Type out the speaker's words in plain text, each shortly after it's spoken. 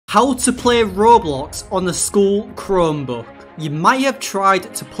How to play Roblox on a school Chromebook. You might have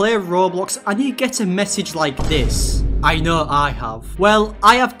tried to play Roblox and you get a message like this. I know I have. Well,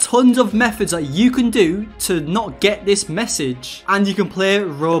 I have tons of methods that you can do to not get this message. And you can play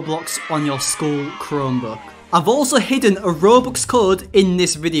Roblox on your school Chromebook. I've also hidden a Robux code in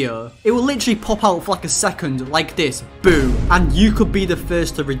this video. It will literally pop out for like a second, like this, boom, and you could be the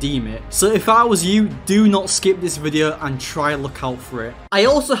first to redeem it. So if I was you, do not skip this video and try look out for it. I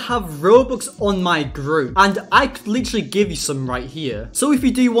also have Robux on my group, and I could literally give you some right here. So if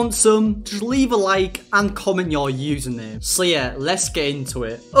you do want some, just leave a like and comment your username. So yeah, let's get into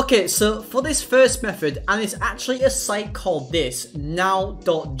it. Okay, so for this first method, and it's actually a site called this,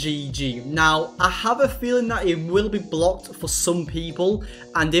 now.gg. Now, I have a feeling that it will be blocked for some people,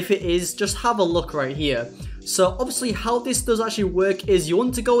 and if it is, just have a look right here. So obviously how this does actually work is you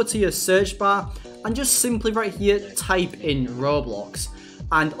want to go to your search bar and just simply right here type in Roblox,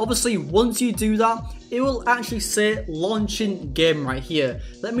 and obviously once you do that, it will actually say launching game right here.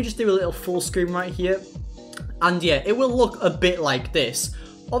 Let me just do a little full screen right here, and yeah, it will look a bit like this.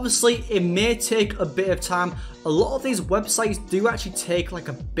 Obviously, it may take a bit of time. A lot of these websites do actually take like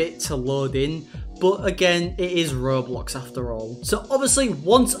a bit to load in, but again, it is Roblox after all. So obviously,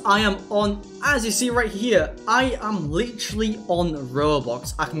 once I am on, as you see right here, I am literally on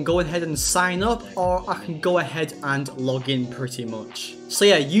Roblox. I can go ahead and sign up, or I can go ahead and log in pretty much. So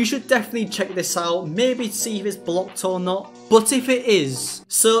yeah, you should definitely check this out, maybe see if it's blocked or not. But if it is,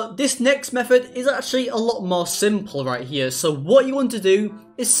 so this next method is actually a lot more simple right here. So what you want to do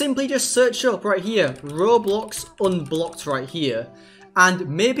is simply just search up right here, Roblox unblocked right here. And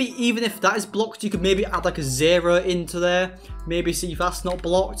maybe even if that is blocked, you could maybe add like a 0 into there. Maybe see if that's not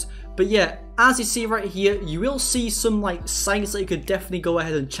blocked. But yeah, as you see right here, you will see some like sites that you could definitely go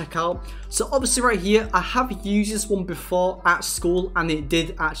ahead and check out. So obviously right here, I have used this one before at school and it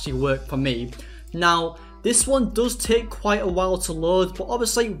did actually work for me. Now, this one does take quite a while to load, but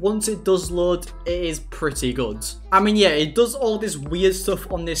obviously once it does load, it is pretty good. I mean, yeah, it does all this weird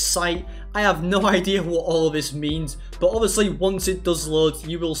stuff on this site. I have no idea what all of this means, but obviously once it does load,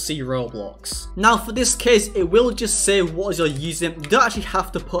 you will see Roblox. Now for this case, it will just say what is your username. You don't actually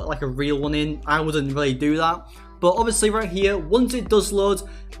have to put like a real one in. I wouldn't really do that. But obviously right here, once it does load,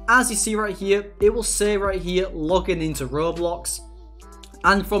 as you see right here, it will say right here, login into Roblox.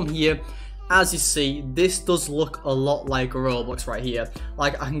 And from here, as you see, this does look a lot like Roblox right here.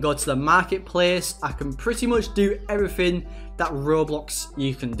 Like I can go to the marketplace, I can pretty much do everything that Roblox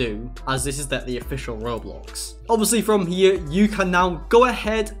you can do, as this is the official Roblox. Obviously from here, you can now go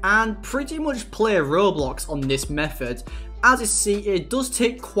ahead and pretty much play Roblox on this method. As you see, it does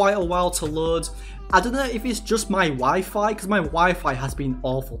take quite a while to load. I don't know if it's just my Wi-Fi, because my Wi-Fi has been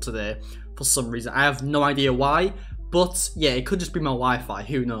awful today for some reason. I have no idea why. But yeah, it could just be my Wi-Fi,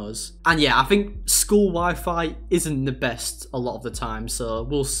 who knows. And yeah, I think school Wi-Fi isn't the best a lot of the time, so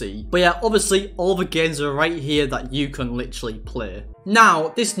we'll see. But yeah, obviously all the games are right here that you can literally play.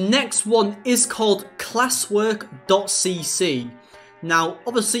 Now, this next one is called classwork.cc. Now,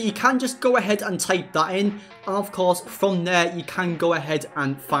 obviously you can just go ahead and type that in, and of course from there you can go ahead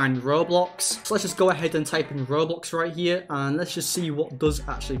and find Roblox. So let's just go ahead and type in Roblox right here, and let's just see what does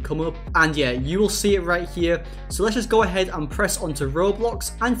actually come up. And yeah, you will see it right here. So let's just go ahead and press onto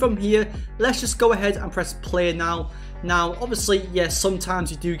Roblox, and from here let's just go ahead and press play now. Now, obviously, yes, sometimes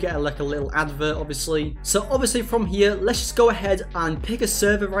you do get like a little advert, obviously. So obviously from here, let's just go ahead and pick a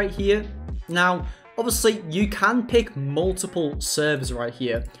server right here. Now, obviously, you can pick multiple servers right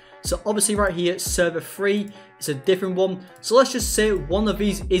here. So obviously right here, server 3 is a different one. So let's just say one of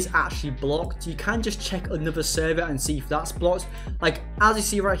these is actually blocked. You can just check another server and see if that's blocked. Like, as you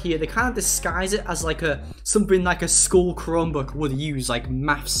see right here, they kind of disguise it as like something like a school Chromebook would use, like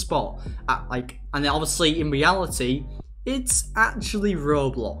Math Spot. And then obviously in reality, it's actually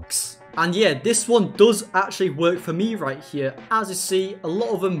Roblox. And yeah, this one does actually work for me right here. As you see, a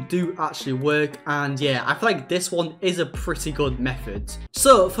lot of them do actually work, and yeah, I feel like this one is a pretty good method.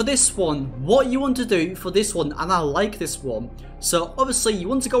 So for this one, what you want to do for this one, and I like this one, so obviously you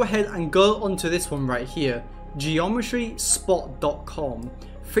want to go ahead and go onto this one right here, geometryspot.com.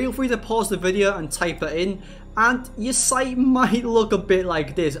 Feel free to pause the video and type it in, and your site might look a bit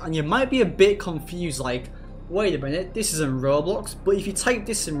like this, and you might be a bit confused, like, wait a minute, this isn't Roblox. But if you type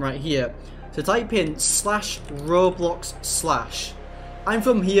this in right here, so type in /Roblox/, and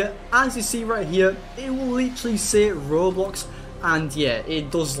from here, as you see right here, it will literally say Roblox, and yeah,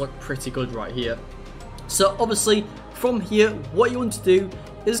 it does look pretty good right here. So obviously from here, what you want to do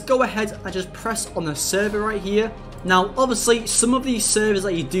is go ahead and just press on the server right here. Now obviously some of these servers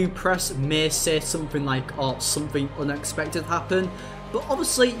that you do press may say something like, oh, something unexpected happened. But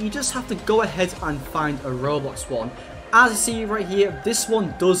obviously, you just have to go ahead and find a Roblox one. As you see right here, this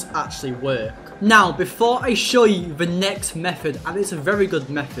one does actually work. Now, before I show you the next method, and it's a very good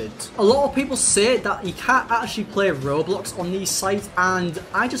method, a lot of people say that you can't actually play Roblox on these sites, and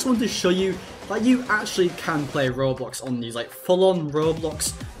I just want to show you that you actually can play Roblox on these, like full-on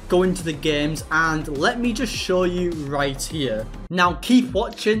Roblox. Go into the games, and let me just show you right here. Now keep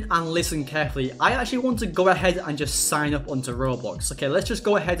watching and listen carefully. I actually want to go ahead and just sign up onto Roblox. Okay, let's just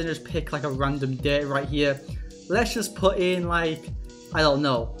go ahead and just pick like a random date right here. Let's just put in like, I don't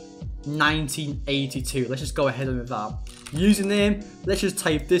know, 1982. Let's just go ahead with that. Username, let's just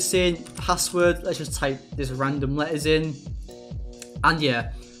type this in. Password, let's just type this random letters in. And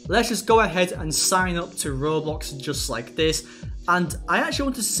yeah, let's just go ahead and sign up to Roblox just like this. And I actually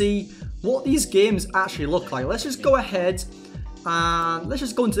want to see what these games actually look like. Let's just go ahead and let's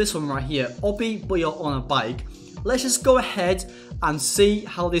just go into this one right here. Obby, but you're on a bike. Let's just go ahead and see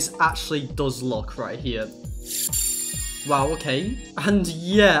how this actually does look right here. Wow, okay. And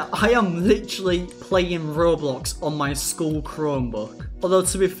yeah, I am literally playing Roblox on my school Chromebook. Although,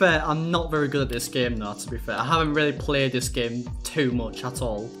 to be fair, I'm not very good at this game now, to be fair. I haven't really played this game too much at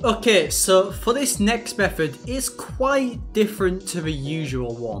all. Okay, so for this next method, it's quite different to the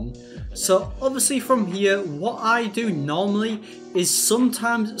usual one. So, obviously from here, what I do normally is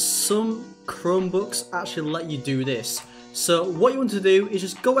sometimes some Chromebooks actually let you do this. So, what you want to do is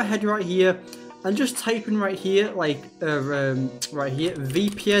just go ahead right here and just type in right here, like, right here,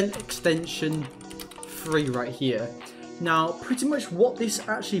 VPN extension 3 right here. Now, pretty much what this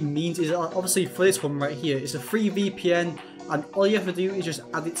actually means is, obviously for this one right here, it's a free VPN, and all you have to do is just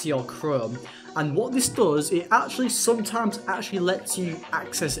add it to your Chrome. And what this does, it actually sometimes actually lets you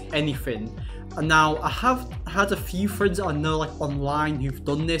access anything. And now, I have had a few friends that I know like online who've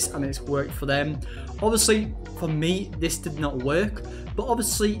done this and it's worked for them. Obviously, for me, this did not work. But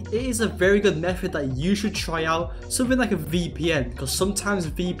obviously, it is a very good method that you should try out. Something like a VPN, because sometimes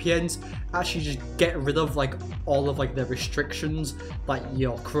VPNs actually just get rid of like all of like the restrictions that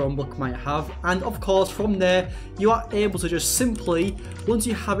your Chromebook might have. And of course, from there, you are able to just simply, once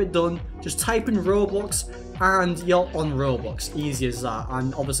you have it done, just type in Roblox and you're on Roblox. Easy as that.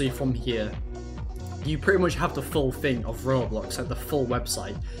 And obviously from here, you pretty much have the full thing of Roblox, like the full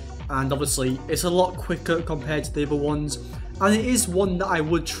website. And obviously, it's a lot quicker compared to the other ones. And it is one that I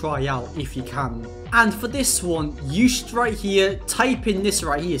would try out if you can. And for this one, you should right here type in this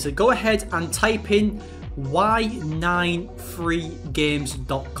right here. So go ahead and type in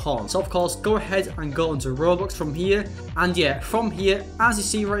y93games.com. So of course, go ahead and go onto Roblox from here. And yeah, from here, as you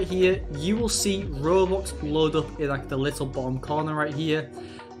see right here, you will see Roblox load up in like the little bottom corner right here.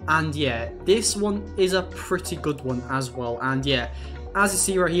 And yeah, this one is a pretty good one as well. And yeah, as you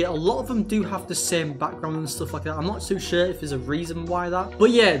see right here, a lot of them do have the same background and stuff like that. I'm not too sure if there's a reason why that.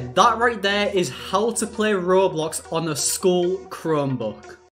 But yeah, that right there is how to play Roblox on a school Chromebook.